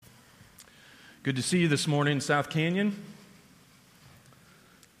Good to see you this morning in South Canyon.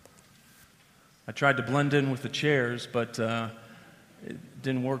 I tried to blend in with the chairs, but it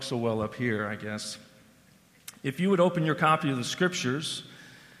didn't work so well up here, I guess. If you would open your copy of the Scriptures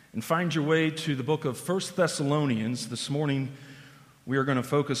and find your way to the book of 1 Thessalonians, this morning we are going to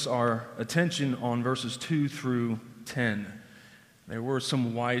focus our attention on verses 2 through 10. There were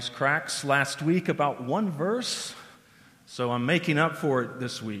some wisecracks last week about one verse, so I'm making up for it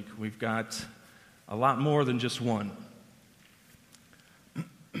this week. We've got a lot more than just one.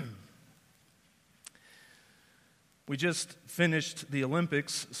 We just finished the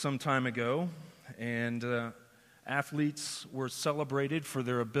Olympics some time ago, and athletes were celebrated for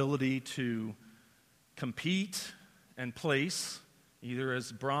their ability to compete and place, either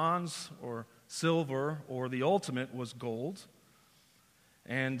as bronze or silver, or the ultimate was gold.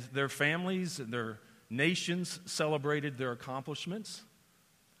 And their families and their nations celebrated their accomplishments.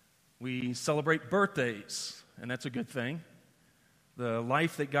 We celebrate birthdays, and that's a good thing. The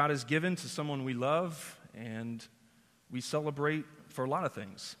life that God has given to someone we love, and we celebrate for a lot of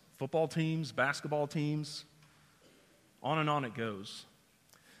things. Football teams, basketball teams, on it goes.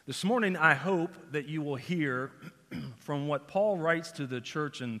 This morning, I hope that you will hear from what Paul writes to the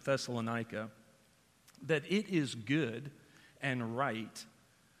church in Thessalonica, that it is good and right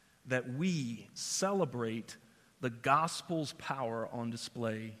that we celebrate the gospel's power on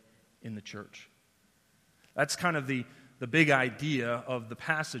display in the church. That's kind of the big idea of the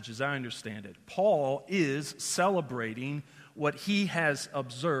passage as I understand it. Paul is celebrating what he has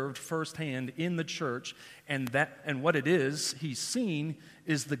observed firsthand in the church, and what it is he's seen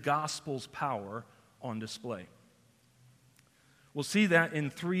is the gospel's power on display. We'll see that in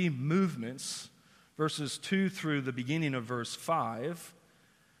three movements, verses 2 through the beginning of verse 5.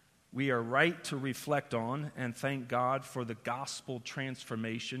 We are right to reflect on and thank God for the gospel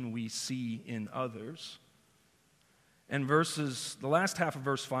transformation we see in others. And the last half of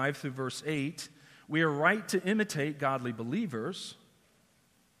verse 5 through verse 8, we are right to imitate godly believers.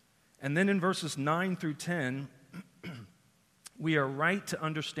 And then in verses 9 through 10, we are right to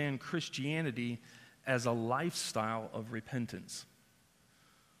understand Christianity as a lifestyle of repentance.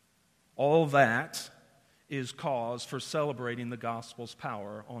 All that is cause for celebrating the gospel's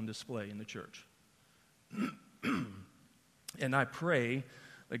power on display in the church. And I pray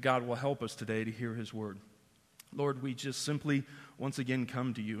that God will help us today to hear His word. Lord, we just simply once again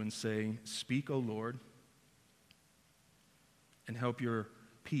come to you and say, speak, O Lord, and help your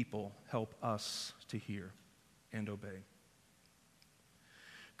people, help us to hear and obey.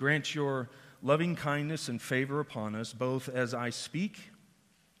 Grant your loving kindness and favor upon us, both as I speak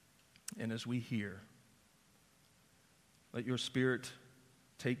and as we hear. Let your Spirit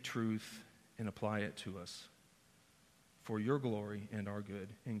take truth and apply it to us for your glory and our good.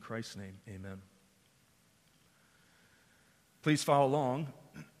 In Christ's name, amen. Please follow along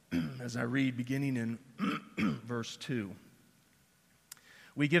as I read beginning in verse 2.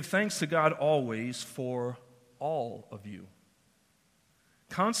 We give thanks to God always for all of you,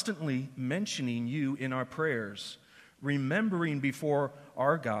 constantly mentioning you in our prayers, remembering before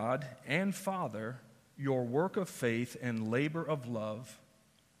our God and Father your work of faith and labor of love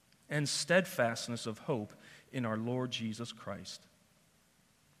and steadfastness of hope in our Lord Jesus Christ.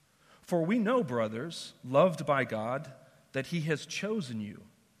 For we know, brothers, loved by God, that He has chosen you,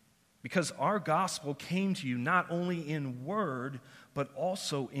 because our gospel came to you not only in word, but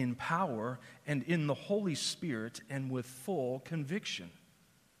also in power and in the Holy Spirit and with full conviction.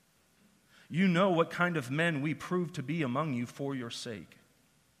 You know what kind of men we proved to be among you for your sake.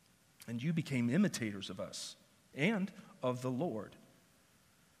 And you became imitators of us and of the Lord.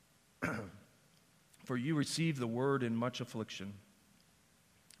 For you received the word in much affliction,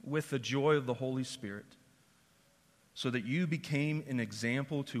 with the joy of the Holy Spirit, so that you became an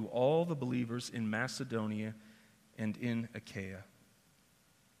example to all the believers in Macedonia and in Achaia.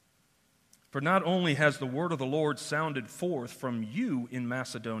 For not only has the word of the Lord sounded forth from you in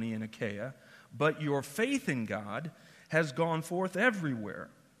Macedonia and Achaia, but your faith in God has gone forth everywhere,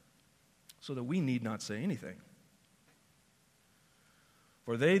 so that we need not say anything.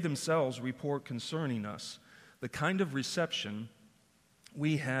 For they themselves report concerning us the kind of reception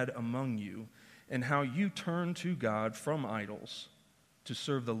we had among you, and how you turned to God from idols to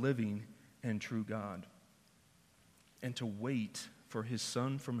serve the living and true God, and to wait for His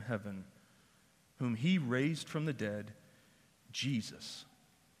Son from heaven, whom He raised from the dead, Jesus,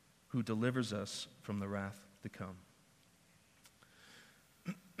 who delivers us from the wrath to come.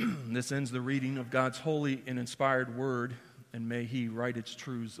 This ends the reading of God's holy and inspired word, and may He write its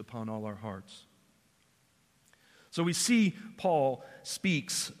truths upon all our hearts. So we see Paul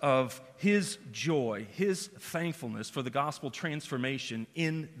speaks of his joy, his thankfulness for the gospel transformation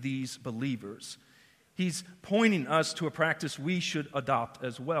in these believers. He's pointing us to a practice we should adopt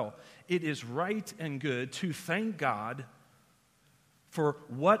as well. It is right and good to thank God for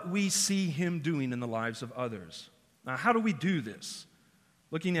what we see him doing in the lives of others. Now, how do we do this?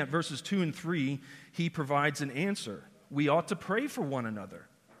 Looking at verses 2 and 3, he provides an answer. We ought to pray for one another.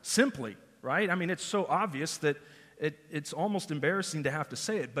 Simply, right? I mean, it's so obvious that it's almost embarrassing to have to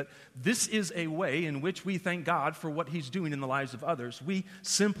say it, but this is a way in which we thank God for what he's doing in the lives of others. We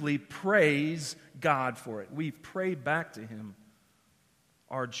simply praise God for it. We pray back to him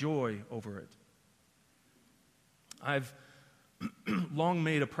our joy over it. I've long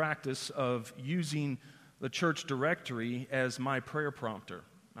made a practice of using the church directory as my prayer prompter.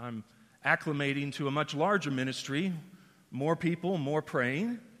 I'm acclimating to a much larger ministry, more people, more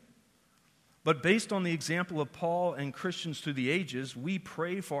praying. But based on the example of Paul and Christians through the ages, we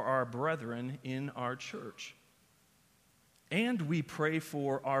pray for our brethren in our church. And we pray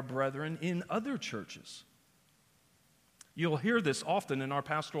for our brethren in other churches. You'll hear this often in our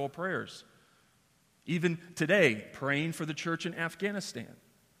pastoral prayers. Even today, praying for the church in Afghanistan,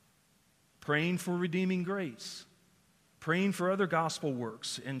 praying for Redeeming Grace, praying for other gospel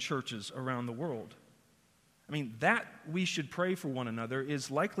works in churches around the world. I mean, that we should pray for one another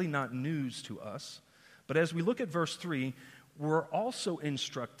is likely not news to us. But as we look at verse 3, we're also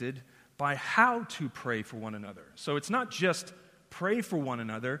instructed by how to pray for one another. So it's not just pray for one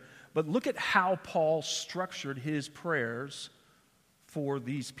another, but look at how Paul structured his prayers for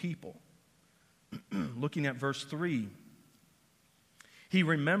these people. Looking at verse 3, he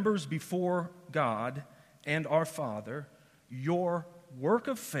remembers before God and our Father your work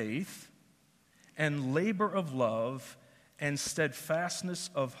of faith and labor of love and steadfastness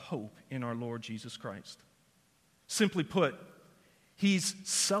of hope in our Lord Jesus Christ. Simply put, he's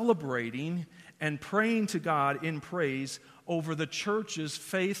celebrating and praying to God in praise over the church's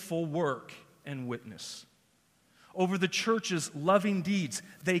faithful work and witness, over the church's loving deeds.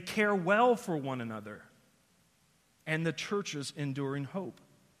 They care well for one another, and the church's enduring hope.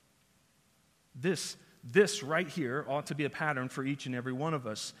 This right here ought to be a pattern for each and every one of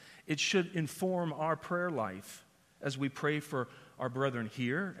us. It should inform our prayer life as we pray for our brethren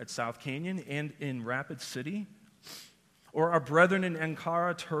here at South Canyon and in Rapid City, or our brethren in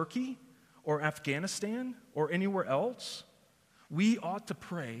Ankara, Turkey, or Afghanistan, or anywhere else. We ought to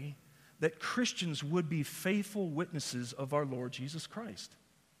pray that Christians would be faithful witnesses of our Lord Jesus Christ.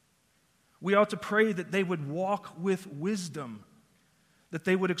 We ought to pray that they would walk with wisdom, that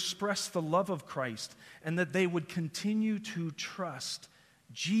they would express the love of Christ, and that they would continue to trust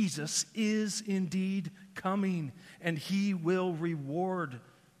Jesus is indeed coming, and he will reward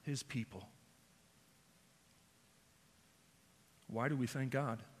his people. Why do we thank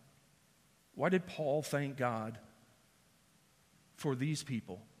God? Why did Paul thank God for these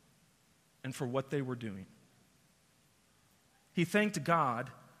people and for what they were doing? He thanked God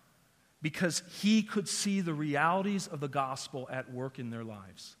because he could see the realities of the gospel at work in their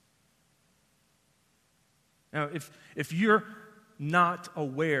lives. Now, if you're not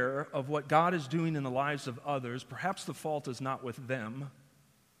aware of what God is doing in the lives of others, perhaps the fault is not with them,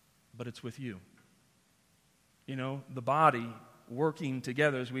 but it's with you. You know, the body working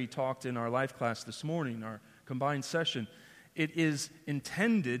together, as we talked in our life class this morning, our combined session, it is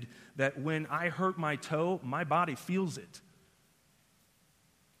intended that when I hurt my toe, my body feels it.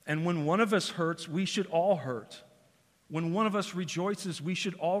 And when one of us hurts, we should all hurt. When one of us rejoices, we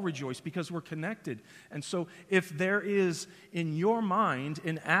should all rejoice because we're connected. And so if there is in your mind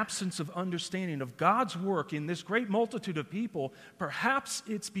an absence of understanding of God's work in this great multitude of people, perhaps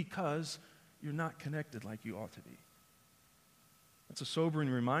it's because you're not connected like you ought to be. That's a sobering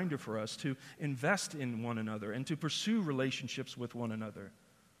reminder for us to invest in one another and to pursue relationships with one another.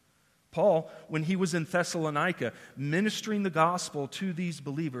 Paul, when he was in Thessalonica ministering the gospel to these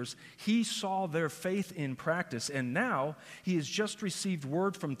believers, he saw their faith in practice, and now he has just received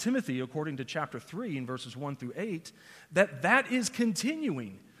word from Timothy, according to chapter 3 in verses 1 through 8, that is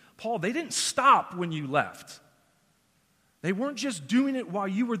continuing. Paul, they didn't stop when you left. They weren't just doing it while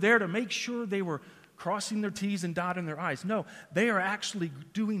you were there to make sure they were crossing their T's and dotting their I's. No, they are actually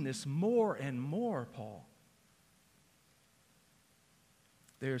doing this more and more, Paul.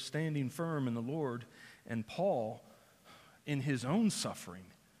 They are standing firm in the Lord, and Paul, in his own suffering,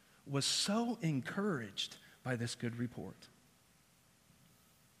 was so encouraged by this good report.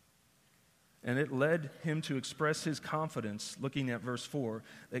 And it led him to express his confidence, looking at verse 4,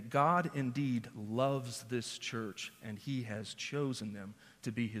 that God indeed loves this church, and he has chosen them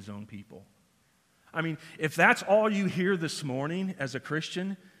to be his own people. I mean, if that's all you hear this morning as a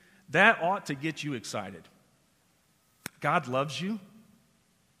Christian, that ought to get you excited. God loves you.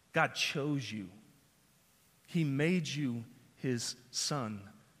 God chose you. He made you his son,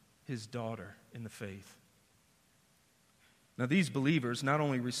 his daughter in the faith. Now, these believers not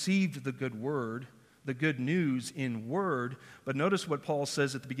only received the good word, the good news in word, but notice what Paul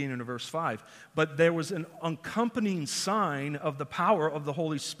says at the beginning of verse 5. But there was an accompanying sign of the power of the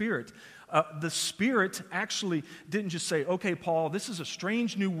Holy Spirit. The Spirit actually didn't just say, okay, Paul, this is a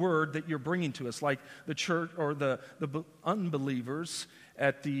strange new word that you're bringing to us, like the church or the unbelievers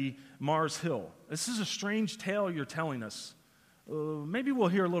at the Mars Hill. This is a strange tale you're telling us. Maybe we'll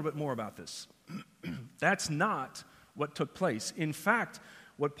hear a little bit more about this. That's not what took place. In fact,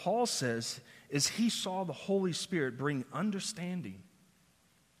 what Paul says is he saw the Holy Spirit bring understanding.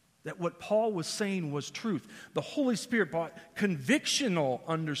 That what Paul was saying was truth. The Holy Spirit brought convictional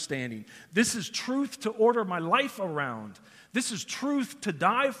understanding. This is truth to order my life around. This is truth to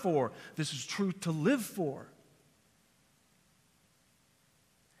die for. This is truth to live for.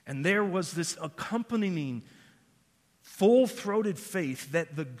 And there was this accompanying full-throated faith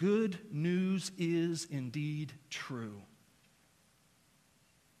that the good news is indeed true.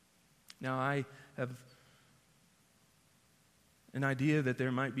 Now, I have an idea that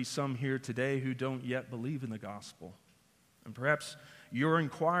there might be some here today who don't yet believe in the gospel. And perhaps you're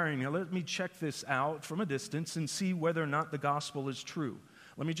inquiring, now let me check this out from a distance and see whether or not the gospel is true.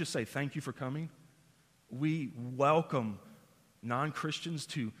 Let me just say thank you for coming. We welcome non-Christians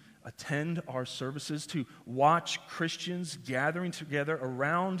to attend our services, to watch Christians gathering together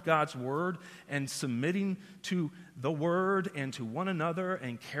around God's word and submitting to the word and to one another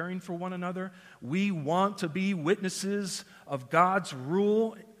and caring for one another. We want to be witnesses of God's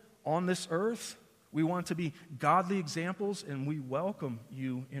rule on this earth. We want to be godly examples, and we welcome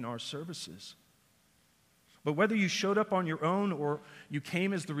you in our services. But whether you showed up on your own or you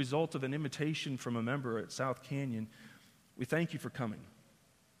came as the result of an invitation from a member at South Canyon, we thank you for coming.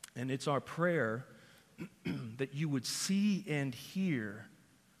 And it's our prayer that you would see and hear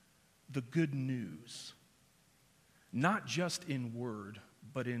the good news, not just in word,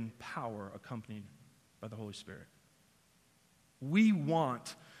 but in power accompanied by the Holy Spirit. We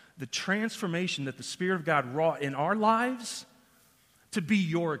want the transformation that the Spirit of God wrought in our lives to be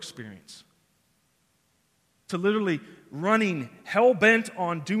your experience. To literally running hell-bent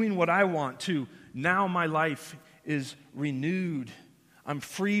on doing what I want to, now my life is renewed. I'm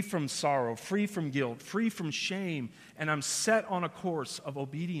free from sorrow, free from guilt, free from shame, and I'm set on a course of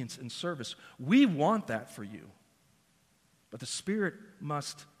obedience and service. We want that for you. But the Spirit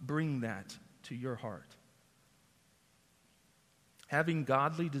must bring that to your heart. Having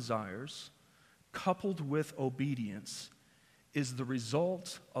godly desires coupled with obedience is the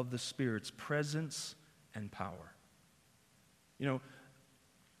result of the Spirit's presence and power. You know,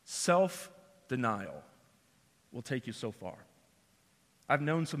 self-denial will take you so far. I've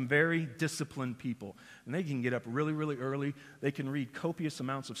known some very disciplined people, and they can get up really, really early. They can read copious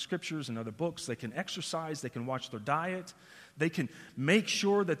amounts of scriptures and other books. They can exercise. They can watch their diet. They can make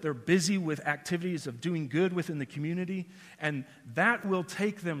sure that they're busy with activities of doing good within the community, and that will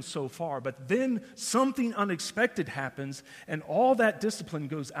take them so far. But then something unexpected happens, and all that discipline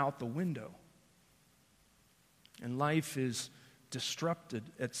goes out the window. And life is disrupted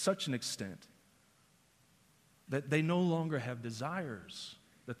at such an extent that they no longer have desires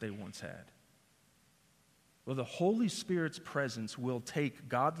that they once had. Well, the Holy Spirit's presence will take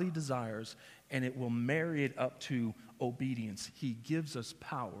godly desires and it will marry it up to obedience. He gives us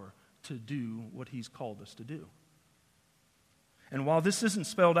power to do what He's called us to do. And while this isn't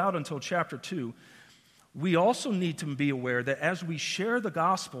spelled out until chapter 2, we also need to be aware that as we share the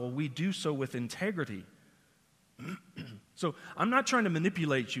gospel, we do so with integrity. So I'm not trying to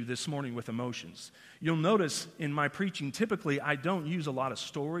manipulate you this morning with emotions. You'll notice in my preaching, typically I don't use a lot of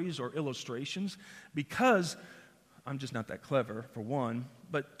stories or illustrations because I'm just not that clever, for one.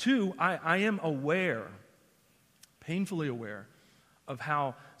 But two, I am aware, painfully aware, of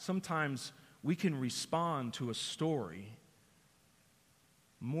how sometimes we can respond to a story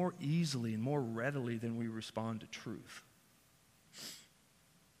more easily and more readily than we respond to truth.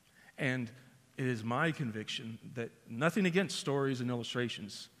 And it is my conviction that nothing against stories and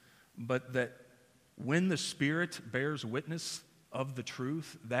illustrations, but that when the Spirit bears witness of the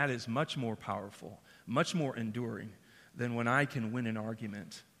truth, that is much more powerful, much more enduring than when I can win an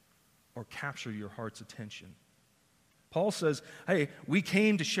argument or capture your heart's attention. Paul says, hey, we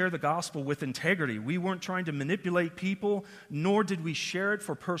came to share the gospel with integrity. We weren't trying to manipulate people, nor did we share it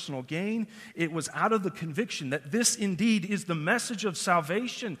for personal gain. It was out of the conviction that this indeed is the message of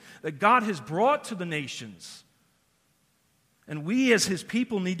salvation that God has brought to the nations. And we as his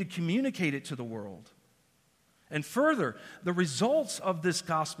people need to communicate it to the world. And further, the results of this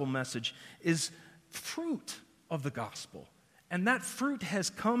gospel message is fruit of the gospel. And that fruit has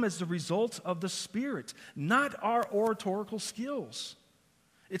come as the result of the Spirit, not our oratorical skills.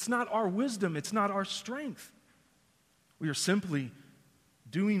 It's not our wisdom, it's not our strength. We are simply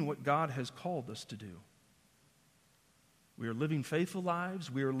doing what God has called us to do. We are living faithful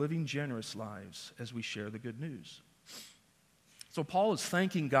lives, we are living generous lives as we share the good news. So Paul is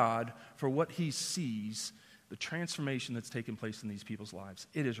thanking God for what he sees, the transformation that's taken place in these people's lives.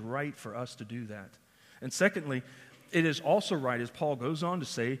 It is right for us to do that. And secondly, it is also right, as Paul goes on to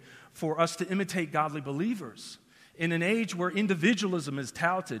say, for us to imitate godly believers. In an age where individualism is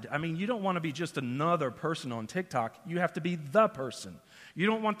touted, I mean, you don't want to be just another person on TikTok. You have to be the person. You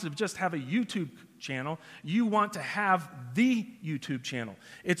don't want to just have a YouTube channel. You want to have the YouTube channel.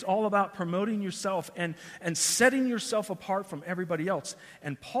 It's all about promoting yourself and setting yourself apart from everybody else.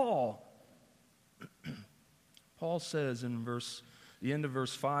 And Paul says in the end of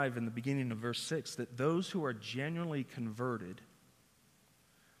verse 5 and the beginning of verse 6, that those who are genuinely converted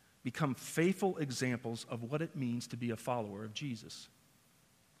become faithful examples of what it means to be a follower of Jesus.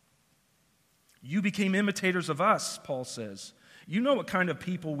 You became imitators of us, Paul says. You know what kind of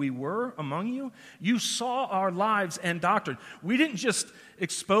people we were among you. You saw our lives and doctrine. We didn't just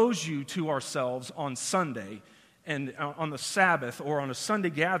expose you to ourselves on Sunday and on the Sabbath or on a Sunday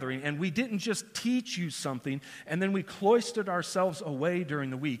gathering, and we didn't just teach you something and then we cloistered ourselves away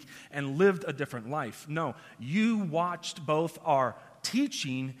during the week and lived a different life. No, you watched both our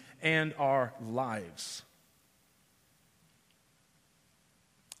teaching and our lives.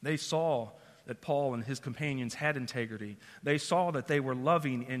 They saw that Paul and his companions had integrity. They saw that they were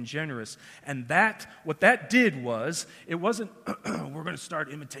loving and generous. And what that did was, it wasn't, we're going to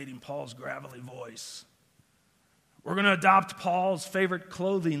start imitating Paul's gravelly voice. We're going to adopt Paul's favorite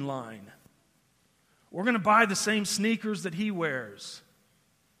clothing line. We're going to buy the same sneakers that he wears.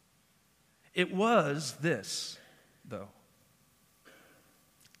 It was this, though.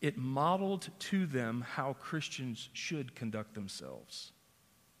 It modeled to them how Christians should conduct themselves.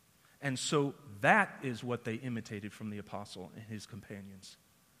 And so that is what they imitated from the apostle and his companions.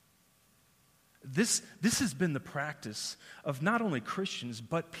 This has been the practice of not only Christians,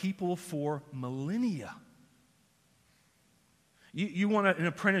 but people for millennia. You want an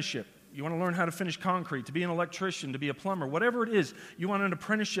apprenticeship. You want to learn how to finish concrete, to be an electrician, to be a plumber, whatever it is. You want an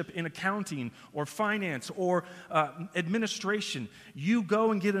apprenticeship in accounting or finance or administration. You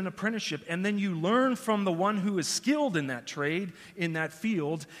go and get an apprenticeship, and then you learn from the one who is skilled in that trade, in that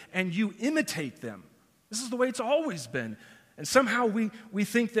field, and you imitate them. This is the way it's always been. And somehow we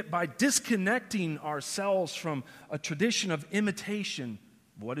think that by disconnecting ourselves from a tradition of imitation,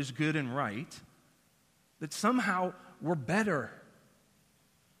 what is good and right, that somehow we're better.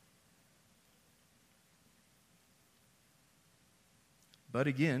 But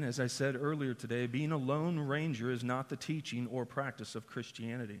again, as I said earlier today, being a lone ranger is not the teaching or practice of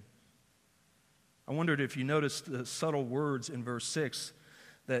Christianity. I wondered if you noticed the subtle words in verse 6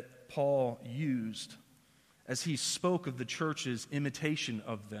 that Paul used as he spoke of the church's imitation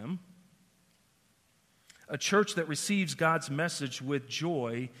of them. A church that receives God's message with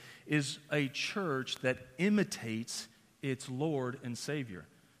joy is a church that imitates its Lord and Savior.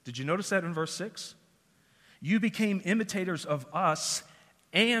 Did you notice that in verse 6? You became imitators of us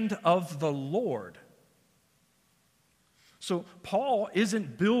and of the Lord. So Paul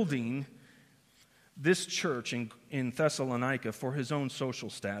isn't building this church in Thessalonica for his own social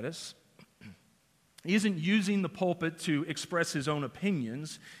status. He isn't using the pulpit to express his own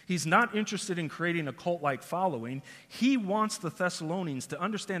opinions. He's not interested in creating a cult-like following. He wants the Thessalonians to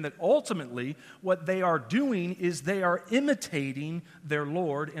understand that ultimately what they are doing is they are imitating their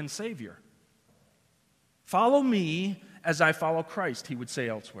Lord and Savior. Follow me as I follow Christ, he would say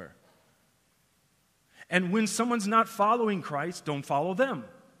elsewhere. And when someone's not following Christ, don't follow them.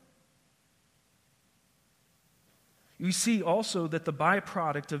 You see also that the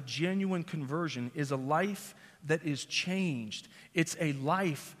byproduct of genuine conversion is a life that is changed. It's a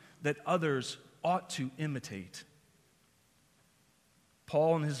life that others ought to imitate.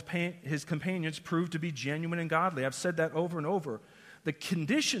 Paul and his companions proved to be genuine and godly. I've said that over and over. The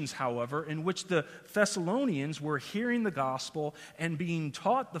conditions, however, in which the Thessalonians were hearing the gospel and being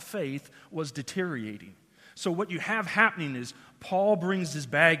taught the faith was deteriorating. So what you have happening is Paul brings his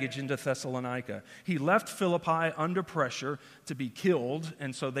baggage into Thessalonica. He left Philippi under pressure to be killed,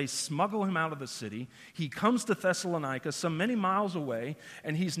 and so they smuggle him out of the city. He comes to Thessalonica, some many miles away,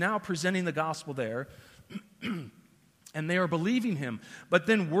 and he's now presenting the gospel there. And they are believing him. But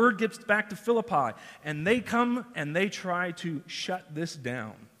then word gets back to Philippi, and they come and they try to shut this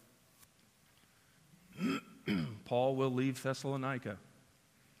down. Paul will leave Thessalonica.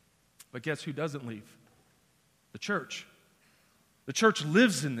 But guess who doesn't leave? The church. The church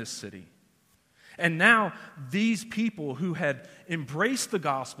lives in this city. And now these people who had embraced the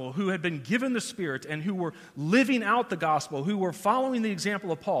gospel, who had been given the Spirit, and who were living out the gospel, who were following the example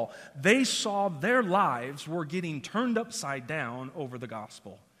of Paul, they saw their lives were getting turned upside down over the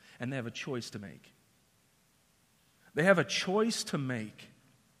gospel. And they have a choice to make. They have a choice to make.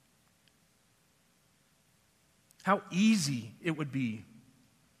 How easy it would be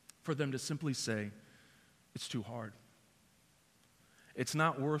for them to simply say, it's too hard. It's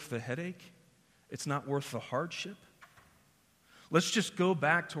not worth the headache. It's not worth the hardship. Let's just go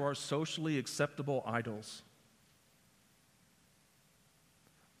back to our socially acceptable idols.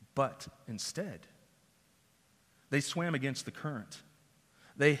 But instead, they swam against the current.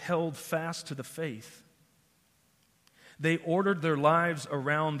 They held fast to the faith. They ordered their lives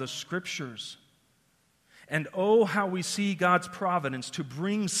around the Scriptures. And oh, how we see God's providence to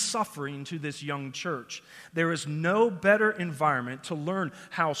bring suffering to this young church. There is no better environment to learn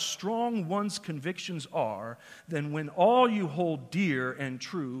how strong one's convictions are than when all you hold dear and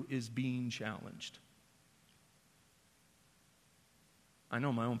true is being challenged. I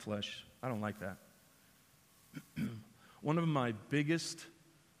know my own flesh. I don't like that. One of my biggest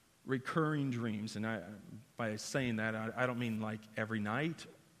recurring dreams, and by saying that, I don't mean like every night,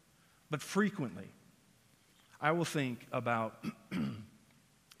 but frequently, I will think about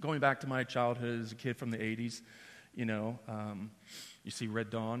going back to my childhood as a kid from the 80s. You know, you see Red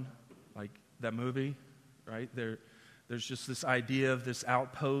Dawn, like that movie, right? There's just this idea of this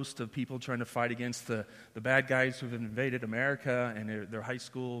outpost of people trying to fight against the bad guys who've invaded America, and they're high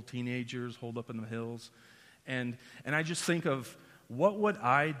school teenagers holed up in the hills. And I just think of, what would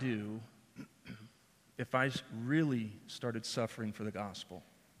I do if I really started suffering for the gospel?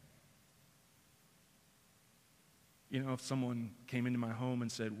 You know, if someone came into my home and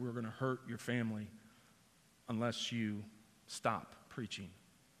said, we're going to hurt your family unless you stop preaching.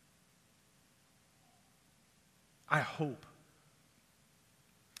 I hope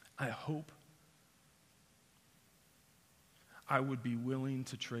I would be willing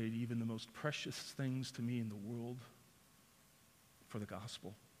to trade even the most precious things to me in the world for the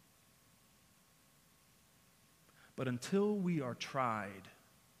gospel. But until we are tried,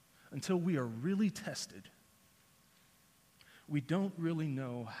 until we are really tested, we don't really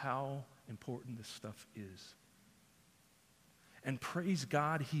know how important this stuff is. And praise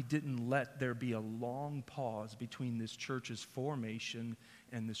God, He didn't let there be a long pause between this church's formation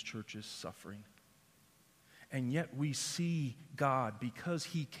and this church's suffering. And yet we see God, because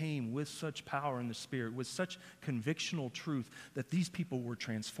He came with such power in the Spirit, with such convictional truth, that these people were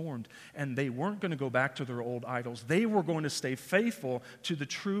transformed. And they weren't going to go back to their old idols. They were going to stay faithful to the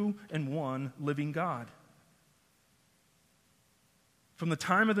true and one living God. From the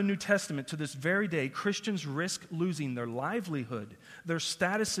time of the New Testament to this very day, Christians risk losing their livelihood, their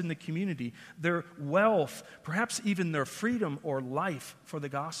status in the community, their wealth, perhaps even their freedom or life for the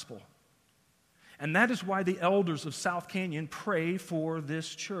gospel. And that is why the elders of South Canyon pray for this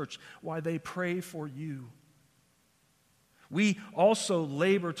church, why they pray for you. We also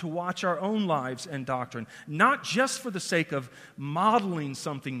labor to watch our own lives and doctrine, not just for the sake of modeling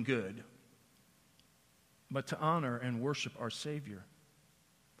something good, but to honor and worship our Savior.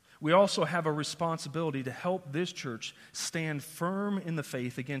 We also have a responsibility to help this church stand firm in the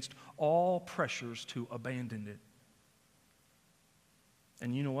faith against all pressures to abandon it.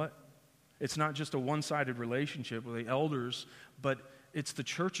 And you know what? It's not just a one-sided relationship with the elders, but it's the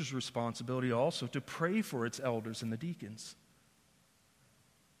church's responsibility also to pray for its elders and the deacons.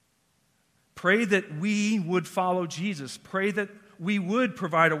 Pray that we would follow Jesus. Pray that we would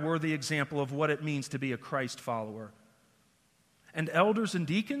provide a worthy example of what it means to be a Christ follower. And elders and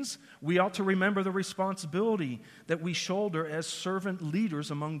deacons, we ought to remember the responsibility that we shoulder as servant leaders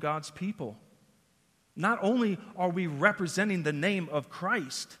among God's people. Not only are we representing the name of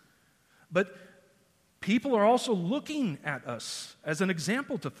Christ, but people are also looking at us as an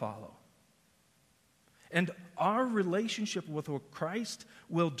example to follow. And our relationship with Christ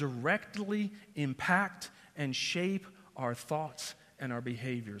will directly impact and shape our thoughts and our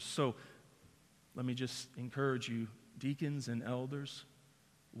behaviors. So let me just encourage you, deacons and elders,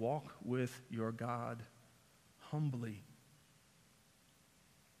 walk with your God humbly.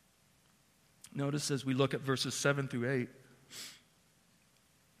 Notice as we look at verses 7 through 8,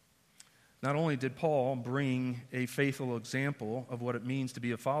 not only did Paul bring a faithful example of what it means to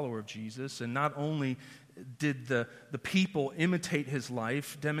be a follower of Jesus, and not only did the people imitate his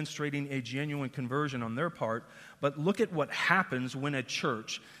life, demonstrating a genuine conversion on their part, but look at what happens when a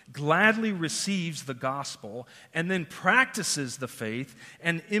church gladly receives the gospel and then practices the faith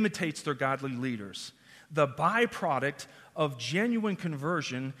and imitates their godly leaders. The byproduct of genuine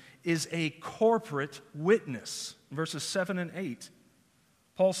conversion is a corporate witness. Verses 7 and 8.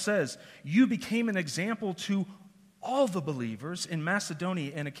 Paul says, "You became an example to all the believers in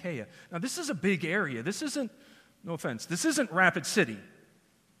Macedonia and Achaia." Now, this is a big area. This isn't, no offense, this isn't Rapid City.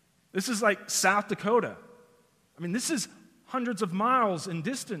 This is like South Dakota. I mean, this is hundreds of miles in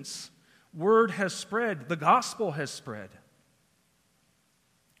distance. Word has spread. The gospel has spread.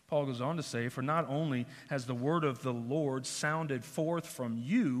 Paul goes on to say, "For not only has the word of the Lord sounded forth from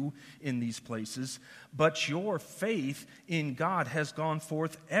you in these places, but your faith in God has gone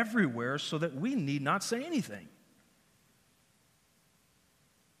forth everywhere, so that we need not say anything."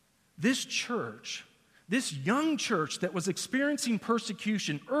 This church, this young church that was experiencing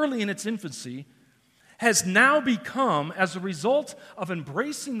persecution early in its infancy, has now become, as a result of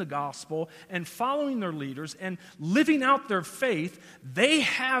embracing the gospel and following their leaders and living out their faith, they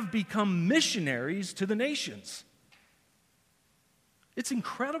have become missionaries to the nations. It's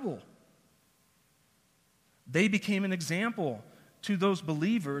incredible. They became an example to those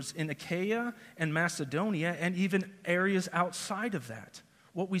believers in Achaia and Macedonia and even areas outside of that.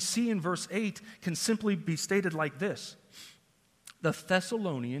 What we see in verse 8 can simply be stated like this: the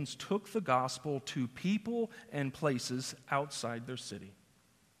Thessalonians took the gospel to people and places outside their city.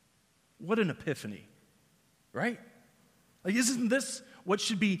 What an epiphany, right? Like, isn't this what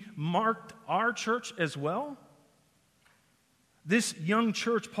should be marked our church as well? This young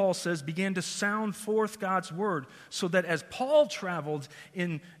church, Paul says, began to sound forth God's word, so that as Paul traveled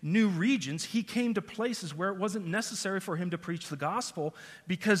in new regions, he came to places where it wasn't necessary for him to preach the gospel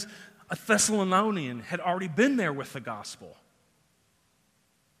because a Thessalonian had already been there with the gospel.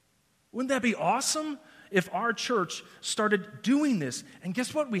 Wouldn't that be awesome if our church started doing this? And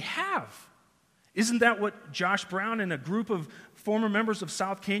guess what? We have. Isn't that what Josh Brown and a group of former members of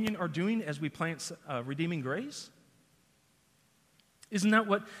South Canyon are doing as we plant Redeeming Grace? Isn't that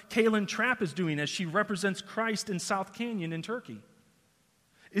what Kaylin Trapp is doing as she represents Christ in South Canyon in Turkey?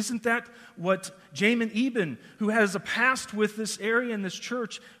 Isn't that what Jamin Eben, who has a past with this area and this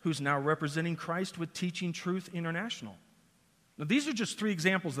church, who's now representing Christ with Teaching Truth International? Now, these are just 3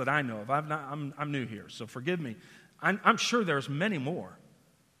 examples that I know of. I'm new here, so forgive me. I'm sure there's many more.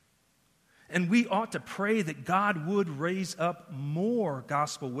 And we ought to pray that God would raise up more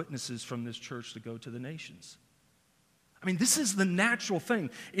gospel witnesses from this church to go to the nations. I mean, this is the natural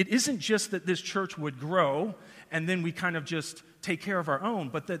thing. It isn't just that this church would grow and then we kind of just take care of our own,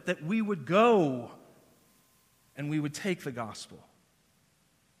 but that we would go and we would take the gospel.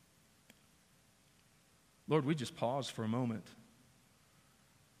 Lord, we just pause for a moment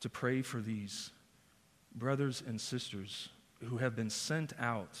to pray for these brothers and sisters who have been sent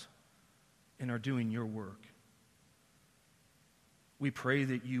out and are doing your work. We pray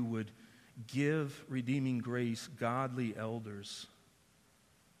that you would give Redeeming Grace godly elders.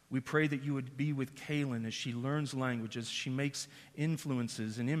 We pray that you would be with Kaylin as she learns language, as she makes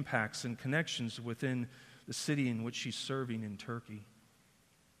influences and impacts and connections within the city in which she's serving in Turkey.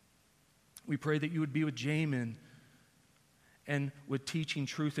 We pray that you would be with Jamin and with Teaching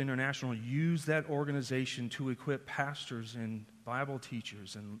Truth International. Use that organization to equip pastors and Bible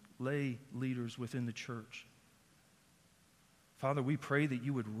teachers and lay leaders within the church. Father, we pray that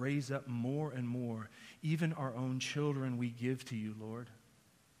you would raise up more and more. Even our own children we give to you, Lord.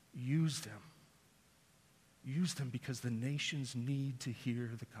 Use them. Use them because the nations need to hear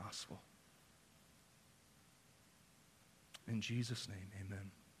the gospel. In Jesus' name,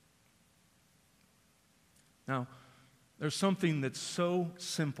 amen. Now, there's something that's so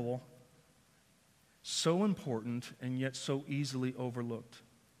simple, so important, and yet so easily overlooked.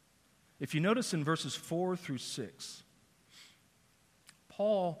 If you notice in verses 4 through 6,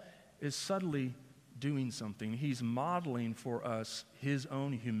 Paul is subtly doing something. He's modeling for us his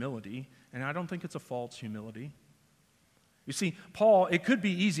own humility, and I don't think it's a false humility. You see, Paul, it could be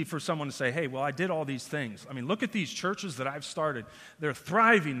easy for someone to say, hey, well, I did all these things. I mean, look at these churches that I've started. They're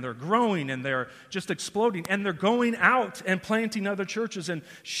thriving, they're growing, and they're just exploding, and they're going out and planting other churches and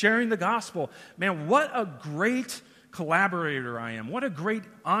sharing the gospel. Man, what a great collaborator I am. What a great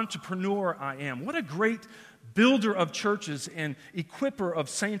entrepreneur I am. What a great builder of churches and equipper of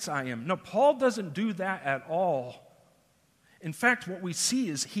saints I am. No, Paul doesn't do that at all. In fact, what we see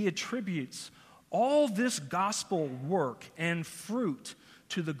is he attributes all this gospel work and fruit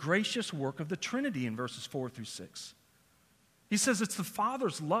to the gracious work of the Trinity in verses 4 through 6. He says it's the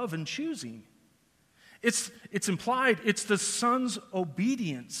Father's love and choosing. It's implied it's the Son's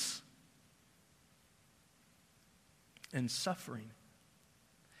obedience and suffering.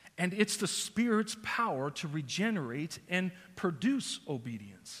 And it's the Spirit's power to regenerate and produce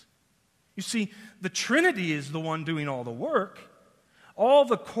obedience. You see, the Trinity is the one doing all the work. All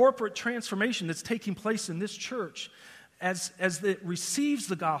the corporate transformation that's taking place in this church, as it receives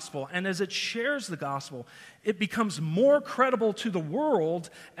the gospel and as it shares the gospel, it becomes more credible to the world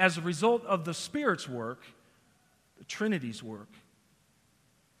as a result of the Spirit's work, the Trinity's work,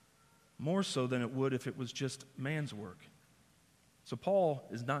 more so than it would if it was just man's work. So Paul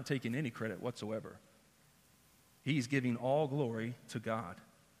is not taking any credit whatsoever. He's giving all glory to God.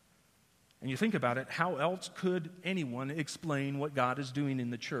 And you think about it, how else could anyone explain what God is doing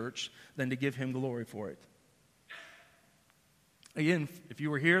in the church than to give him glory for it? Again, if you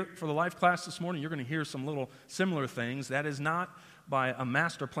were here for the life class this morning, you're going to hear some little similar things. That is not by a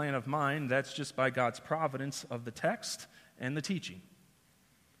master plan of mine. That's just by God's providence of the text and the teaching.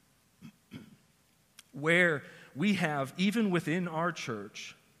 Where we have, even within our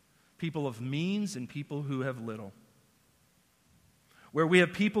church, people of means and people who have little. Where we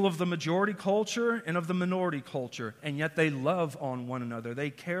have people of the majority culture and of the minority culture, and yet they love on one another. They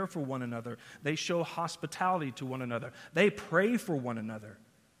care for one another. They show hospitality to one another. They pray for one another.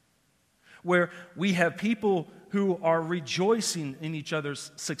 Where we have people who are rejoicing in each other's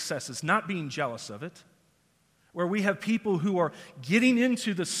successes, not being jealous of it. Where we have people who are getting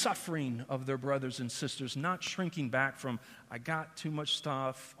into the suffering of their brothers and sisters, not shrinking back from, I got too much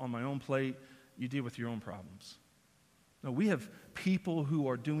stuff on my own plate, you deal with your own problems. No, we have people who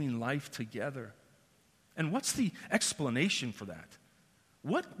are doing life together. And what's the explanation for that?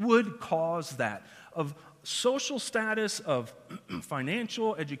 What would cause that? Of social status, of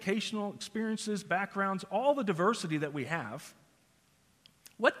financial, educational experiences, backgrounds, all the diversity that we have,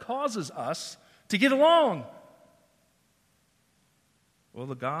 what causes us to get along? Well,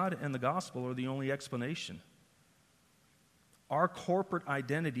 the God and the gospel are the only explanation. Our corporate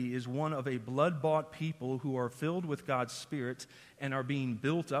identity is one of a blood-bought people who are filled with God's Spirit and are being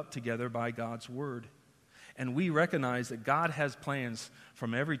built up together by God's Word. And we recognize that God has plans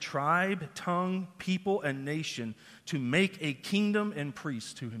from every tribe, tongue, people, and nation to make a kingdom and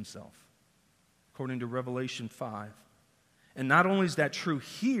priests to himself, according to Revelation 5. And not only is that true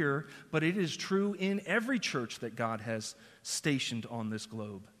here, but it is true in every church that God has stationed on this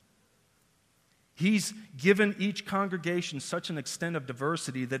globe. He's given each congregation such an extent of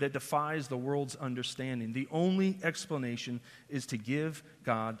diversity that it defies the world's understanding. The only explanation is to give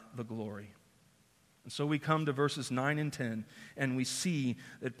God the glory. And so we come to verses 9 and 10, and we see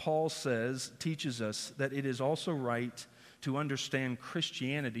that Paul teaches us that it is also right to understand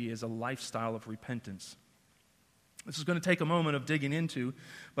Christianity as a lifestyle of repentance. This is going to take a moment of digging into,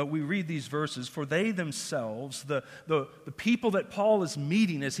 but we read these verses. For they themselves, the people that Paul is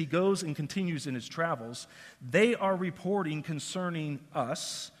meeting as he goes and continues in his travels, they are reporting concerning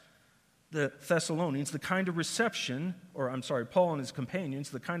us, the Thessalonians, the kind of reception, Paul and his companions,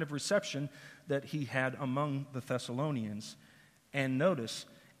 the kind of reception that he had among the Thessalonians. And notice,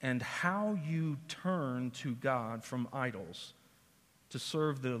 and how you turn to God from idols to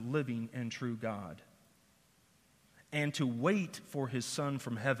serve the living and true God, and to wait for his Son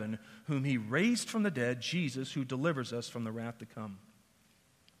from heaven, whom he raised from the dead, Jesus, who delivers us from the wrath to come.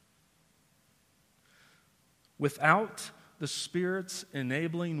 Without the Spirit's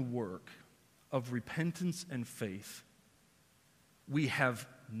enabling work of repentance and faith, we have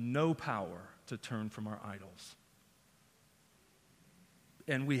no power to turn from our idols.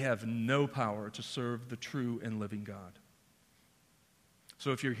 And we have no power to serve the true and living God.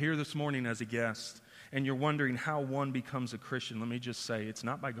 So if you're here this morning as a guest, and you're wondering how one becomes a Christian, let me just say, it's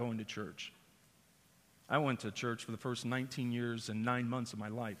not by going to church. I went to church for the first 19 years and 9 months of my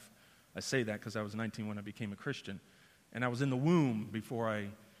life. I say that because I was 19 when I became a Christian. And I was in the womb before I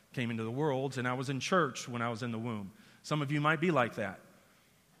came into the world, and I was in church when I was in the womb. Some of you might be like that.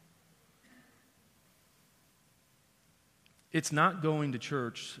 It's not going to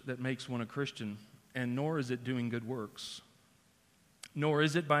church that makes one a Christian, and nor is it doing good works. Nor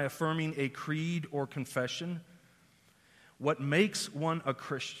is it by affirming a creed or confession. What makes one a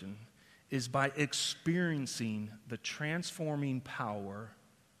Christian is by experiencing the transforming power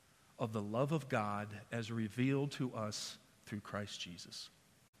of the love of God as revealed to us through Christ Jesus.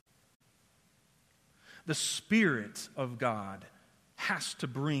 The Spirit of God has to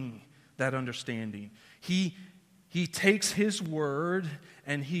bring that understanding. He takes His Word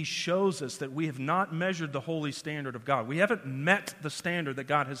and He shows us that we have not measured the holy standard of God. We haven't met the standard that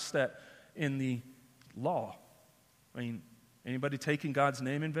God has set in the law. I mean, anybody taking God's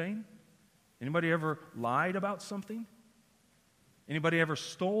name in vain? Anybody ever lied about something? Anybody ever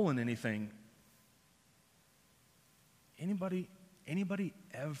stolen anything? Anybody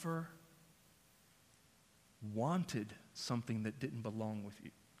ever wanted something that didn't belong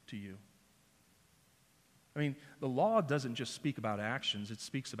to you? I mean, the law doesn't just speak about actions, it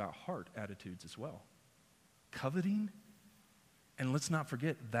speaks about heart attitudes as well. Coveting, and let's not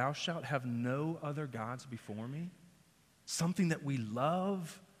forget, thou shalt have no other gods before me. Something that we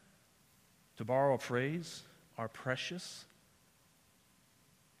love, to borrow a phrase, are precious.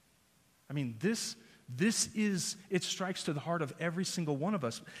 I mean, this is, it strikes to the heart of every single one of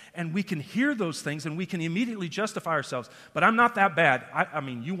us. And we can hear those things and we can immediately justify ourselves. But I'm not that bad. I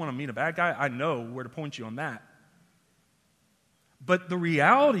mean, you want to meet a bad guy? I know where to point you on that. But the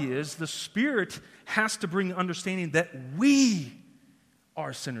reality is the Spirit has to bring understanding that we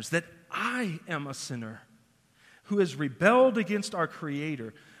are sinners, that I am a sinner who has rebelled against our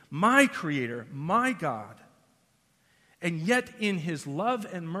Creator, my God. And yet, in His love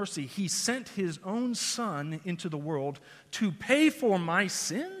and mercy, He sent His own Son into the world to pay for my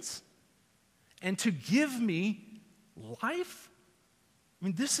sins and to give me life. I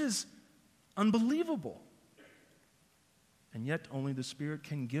mean, this is unbelievable. And yet, only the Spirit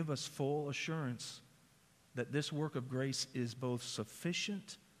can give us full assurance that this work of grace is both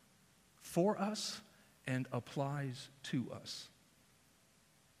sufficient for us and applies to us.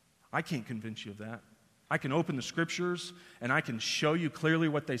 I can't convince you of that. I can open the Scriptures and I can show you clearly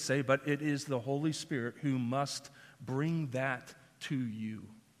what they say, but it is the Holy Spirit who must bring that to you.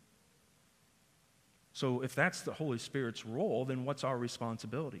 So if that's the Holy Spirit's role, then what's our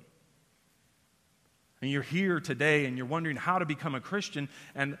responsibility? And you're here today and you're wondering how to become a Christian,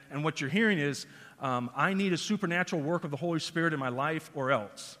 and what you're hearing is, I need a supernatural work of the Holy Spirit in my life or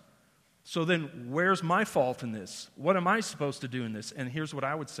else. So then where's my fault in this? What am I supposed to do in this? And here's what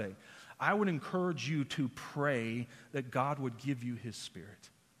I would say. I would encourage you to pray that God would give you His Spirit.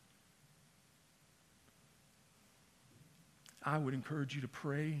 I would encourage you to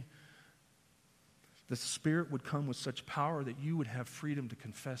pray the Spirit would come with such power that you would have freedom to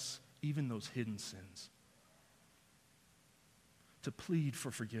confess even those hidden sins, to plead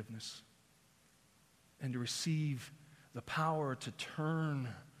for forgiveness, and to receive the power to turn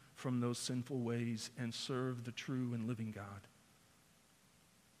from those sinful ways and serve the true and living God.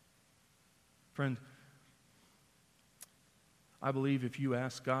 Friend, I believe if you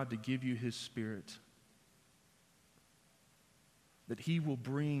ask God to give you His Spirit, that He will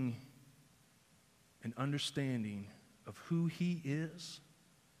bring an understanding of who He is,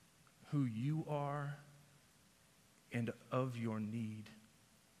 who you are, and of your need.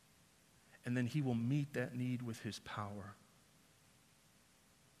 And then He will meet that need with His power.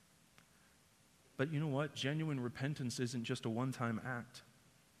 But you know what? Genuine repentance isn't just a one-time act.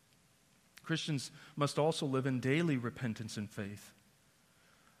 Christians must also live in daily repentance and faith.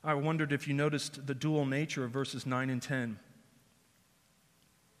 I wondered if you noticed the dual nature of verses 9 and 10.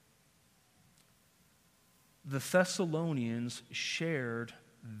 The Thessalonians shared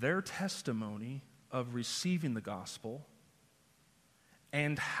their testimony of receiving the gospel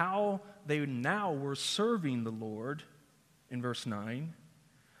and how they now were serving the Lord in verse 9.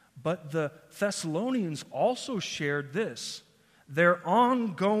 But the Thessalonians also shared this, their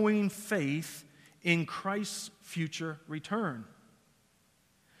ongoing faith in Christ's future return.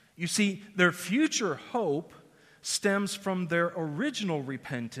 You see, their future hope stems from their original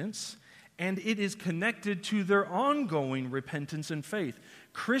repentance, and it is connected to their ongoing repentance and faith.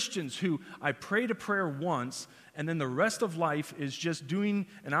 Christians who I prayed a prayer once, and then the rest of life is just doing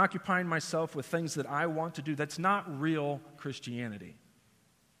and occupying myself with things that I want to do, that's not real Christianity.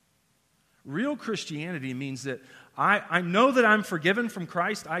 Real Christianity means that I know that I'm forgiven from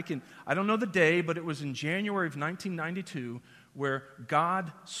Christ. I don't know the day, but it was in January of 1992 where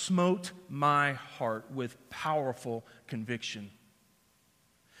God smote my heart with powerful conviction.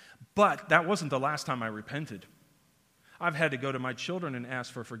 But that wasn't the last time I repented. I've had to go to my children and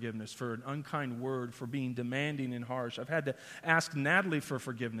ask for forgiveness for an unkind word, for being demanding and harsh. I've had to ask Natalie for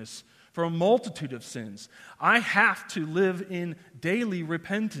forgiveness for a multitude of sins. I have to live in daily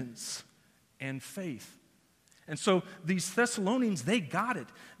repentance and faith. And so these Thessalonians, they got it.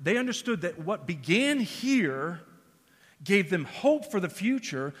 They understood that what began here gave them hope for the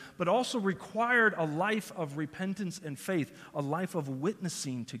future, but also required a life of repentance and faith, a life of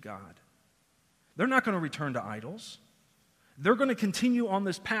witnessing to God. They're not going to return to idols. They're going to continue on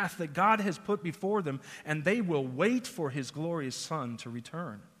this path that God has put before them, and they will wait for His glorious Son to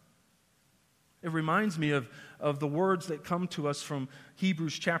return. It reminds me of the words that come to us from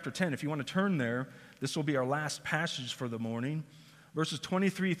Hebrews chapter 10. If you want to turn there, this will be our last passage for the morning, verses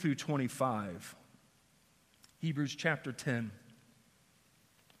 23 through 25. Hebrews chapter 10.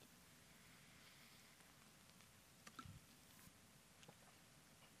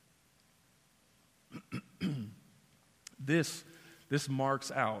 This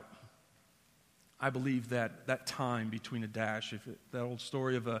marks out, I believe, that time between a dash, that old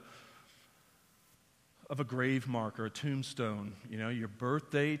story of a grave marker, a tombstone, your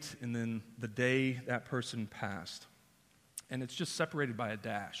birth date and then the day that person passed. And it's just separated by a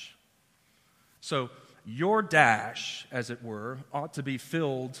dash. So your dash, as it were, ought to be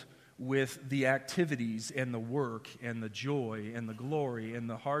filled with the activities and the work and the joy and the glory and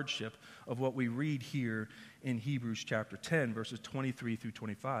the hardship of what we read here in Hebrews chapter 10, verses 23 through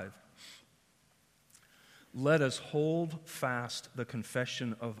 25. Let us hold fast the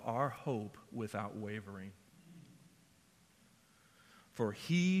confession of our hope without wavering. For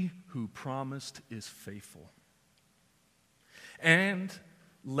He who promised is faithful. And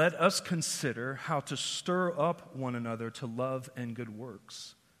let us consider how to stir up one another to love and good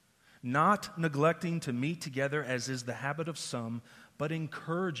works, not neglecting to meet together as is the habit of some, but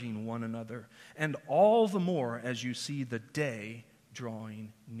encouraging one another, and all the more as you see the day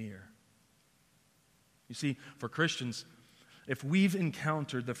drawing near. You see, for Christians, if we've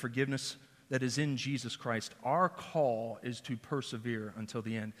encountered the forgiveness that is in Jesus Christ, our call is to persevere until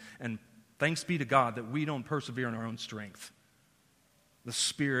the end. And thanks be to God that we don't persevere in our own strength. The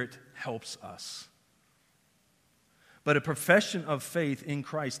Spirit helps us. But a profession of faith in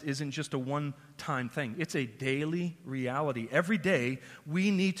Christ isn't just a one-time thing. It's a daily reality. Every day,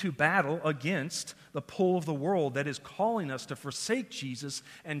 we need to battle against the pull of the world that is calling us to forsake Jesus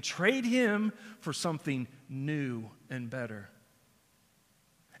and trade Him for something new and better.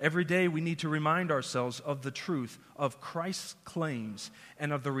 Every day, we need to remind ourselves of the truth of Christ's claims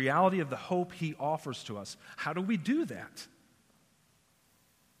and of the reality of the hope He offers to us. How do we do that?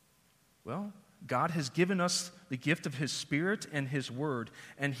 Well, God has given us the gift of His Spirit and His Word,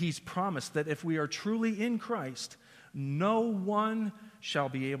 and He's promised that if we are truly in Christ, no one shall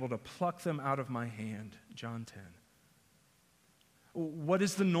be able to pluck them out of my hand. John 10. What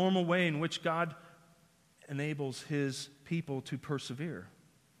is the normal way in which God enables His people to persevere?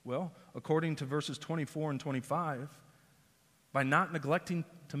 Well, according to verses 24 and 25, by not neglecting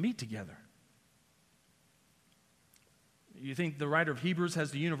to meet together. You think the writer of Hebrews has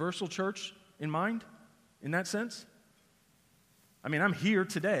the universal church in mind, in that sense? I mean, I'm here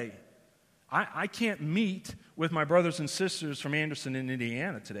today. I can't meet with my brothers and sisters from Anderson in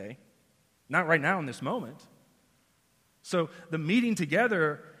Indiana today. Not right now in this moment. So the meeting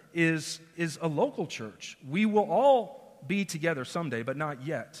together is a local church. We will all be together someday, but not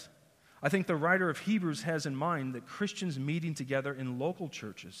yet. I think the writer of Hebrews has in mind that Christians meeting together in local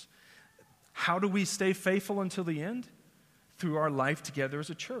churches. How do we stay faithful until the end? Through our life together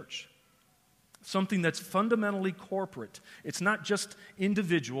as a church. Something that's fundamentally corporate. It's not just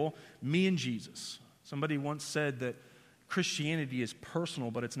individual, me and Jesus. Somebody once said that Christianity is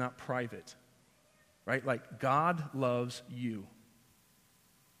personal, but it's not private. Right? Like God loves you.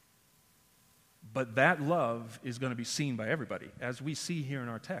 But that love is going to be seen by everybody, as we see here in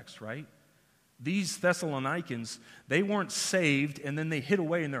our text, right? These Thessalonians, they weren't saved and then they hid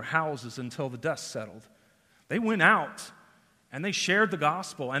away in their houses until the dust settled. They went out and they shared the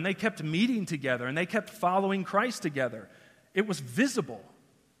gospel, and they kept meeting together, and they kept following Christ together. It was visible.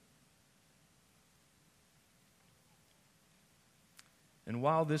 And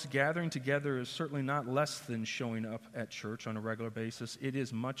while this gathering together is certainly not less than showing up at church on a regular basis, it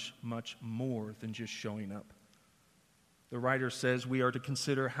is much, much more than just showing up. The writer says we are to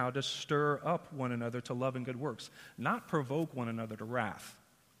consider how to stir up one another to love and good works, not provoke one another to wrath.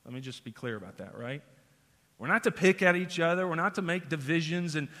 Let me just be clear about that, right? We're not to pick at each other. We're not to make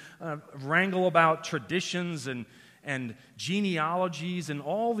divisions and wrangle about traditions and genealogies and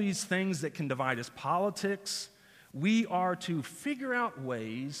all these things that can divide us. Politics. We are to figure out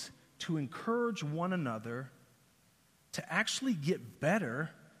ways to encourage one another to actually get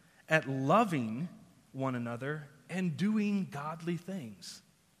better at loving one another and doing godly things.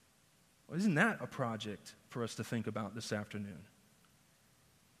 Well, isn't that a project for us to think about this afternoon?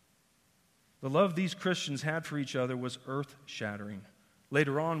 The love these Christians had for each other was earth-shattering.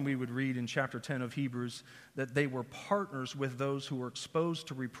 Later on, we would read in chapter 10 of Hebrews that they were partners with those who were exposed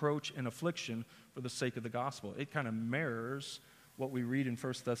to reproach and affliction for the sake of the gospel. It kind of mirrors what we read in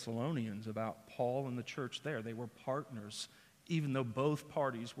 1 Thessalonians about Paul and the church there. They were partners, even though both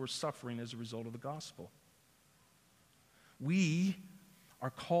parties were suffering as a result of the gospel. We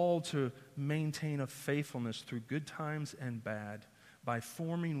are called to maintain a faithfulness through good times and bad by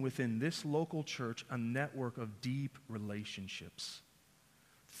forming within this local church a network of deep relationships,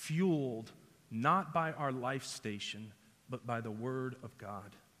 fueled not by our life station, but by the Word of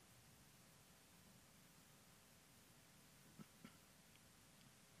God.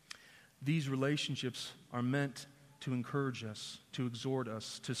 These relationships are meant to encourage us, to exhort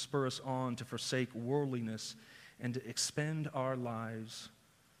us, to spur us on, to forsake worldliness, and to expend our lives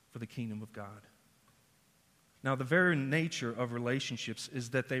for the kingdom of God. Now, the very nature of relationships is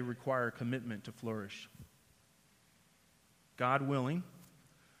that they require commitment to flourish. God willing,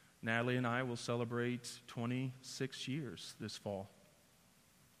 Natalie and I will celebrate 26 years this fall.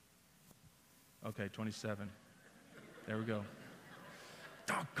 Okay, 27. There we go.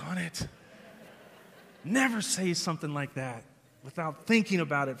 Doggone it. Never say something like that without thinking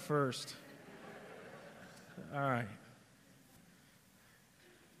about it first. All right.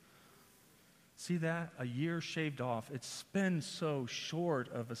 See that? A year shaved off. It's been so short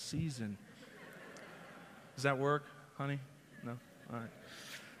of a season. Does that work, honey? No? All right.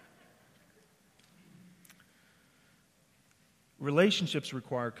 Relationships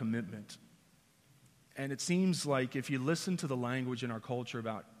require commitment. And it seems like if you listen to the language in our culture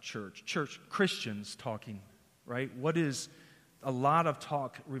about church, Christians talking, right? What is a lot of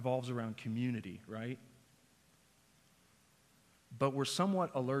talk revolves around community, right? But we're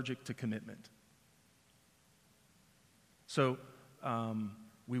somewhat allergic to commitment. So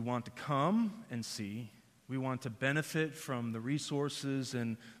we want to come and see. We want to benefit from the resources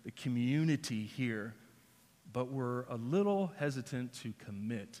and the community here. But we're a little hesitant to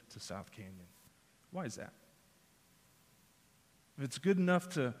commit to South Canyon. Why is that? If it's good enough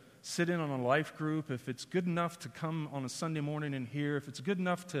to sit in on a life group, if it's good enough to come on a Sunday morning and hear, if it's good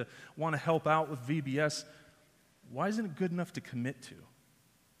enough to want to help out with VBS, why isn't it good enough to commit to?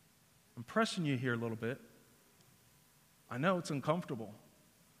 I'm pressing you here a little bit. I know it's uncomfortable,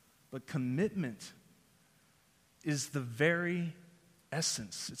 but commitment is the very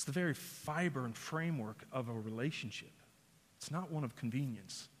essence, it's the very fiber and framework of a relationship. It's not one of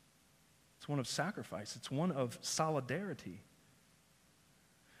convenience. It's one of sacrifice. It's one of solidarity.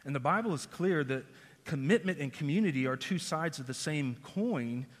 And the Bible is clear that commitment and community are two sides of the same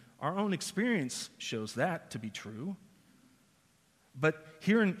coin. Our own experience shows that to be true. But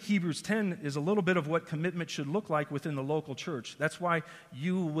here in Hebrews 10 is a little bit of what commitment should look like within the local church. That's why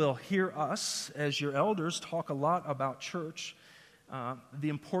you will hear us, as your elders, talk a lot about church, the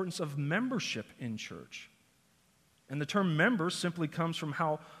importance of membership in church. And the term member simply comes from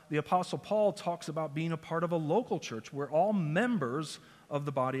how the Apostle Paul talks about being a part of a local church. We're all members of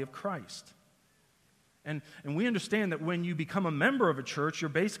the body of Christ. And we understand that when you become a member of a church, you're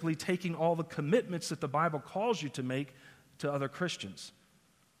basically taking all the commitments that the Bible calls you to make to other Christians,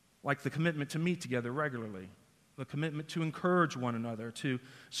 like the commitment to meet together regularly, the commitment to encourage one another, to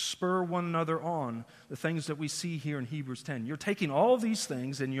spur one another on, the things that we see here in Hebrews 10. You're taking all of these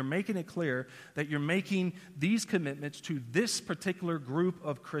things and you're making it clear that you're making these commitments to this particular group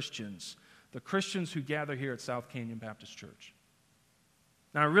of Christians, the Christians who gather here at South Canyon Baptist Church.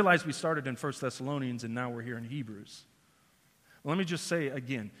 Now, I realize we started in 1 Thessalonians and now we're here in Hebrews. Let me just say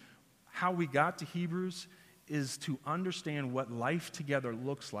again, how we got to Hebrews is to understand what life together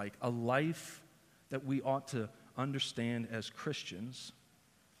looks like, a life that we ought to understand as Christians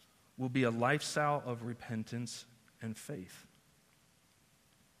will be a lifestyle of repentance and faith.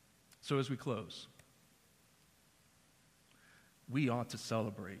 So as we close, we ought to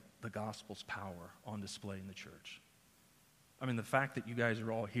celebrate the gospel's power on display in the church. I mean, the fact that you guys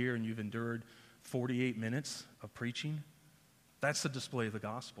are all here and you've endured 48 minutes of preaching, that's the display of the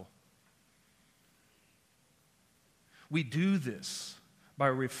gospel. We do this by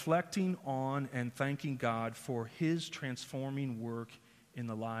reflecting on and thanking God for His transforming work in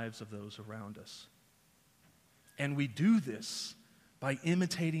the lives of those around us. And we do this by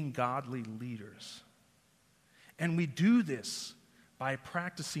imitating godly leaders. And we do this by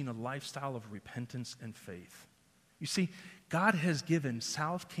practicing a lifestyle of repentance and faith. You see, God has given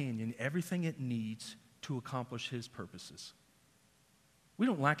South Canyon everything it needs to accomplish His purposes. We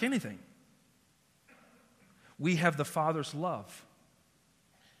don't lack anything. We have the Father's love.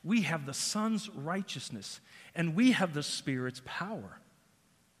 We have the Son's righteousness. And we have the Spirit's power.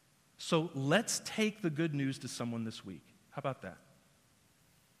 So let's take the good news to someone this week. How about that?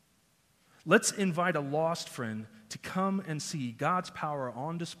 Let's invite a lost friend to come and see God's power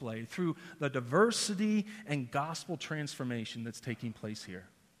on display through the diversity and gospel transformation that's taking place here.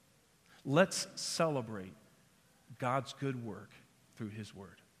 Let's celebrate God's good work through his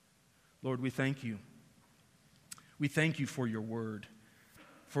word. Lord, we thank you. We thank you for your word,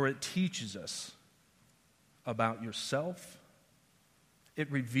 for it teaches us about yourself.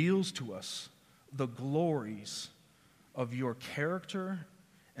 It reveals to us the glories of your character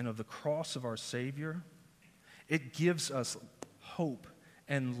and of the cross of our Savior. It gives us hope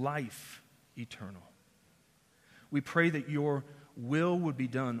and life eternal. We pray that your will would be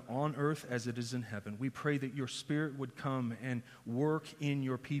done on earth as it is in heaven. We pray that your Spirit would come and work in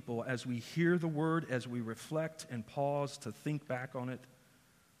your people as we hear the word, as we reflect and pause to think back on it.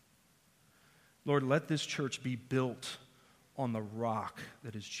 Lord, let this church be built on the rock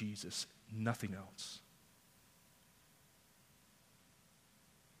that is Jesus, nothing else.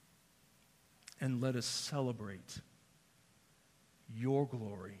 And let us celebrate your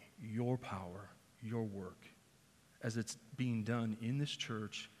glory, your power, your work as it's being done in this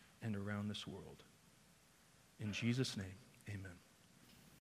church and around this world. In Jesus' name, amen.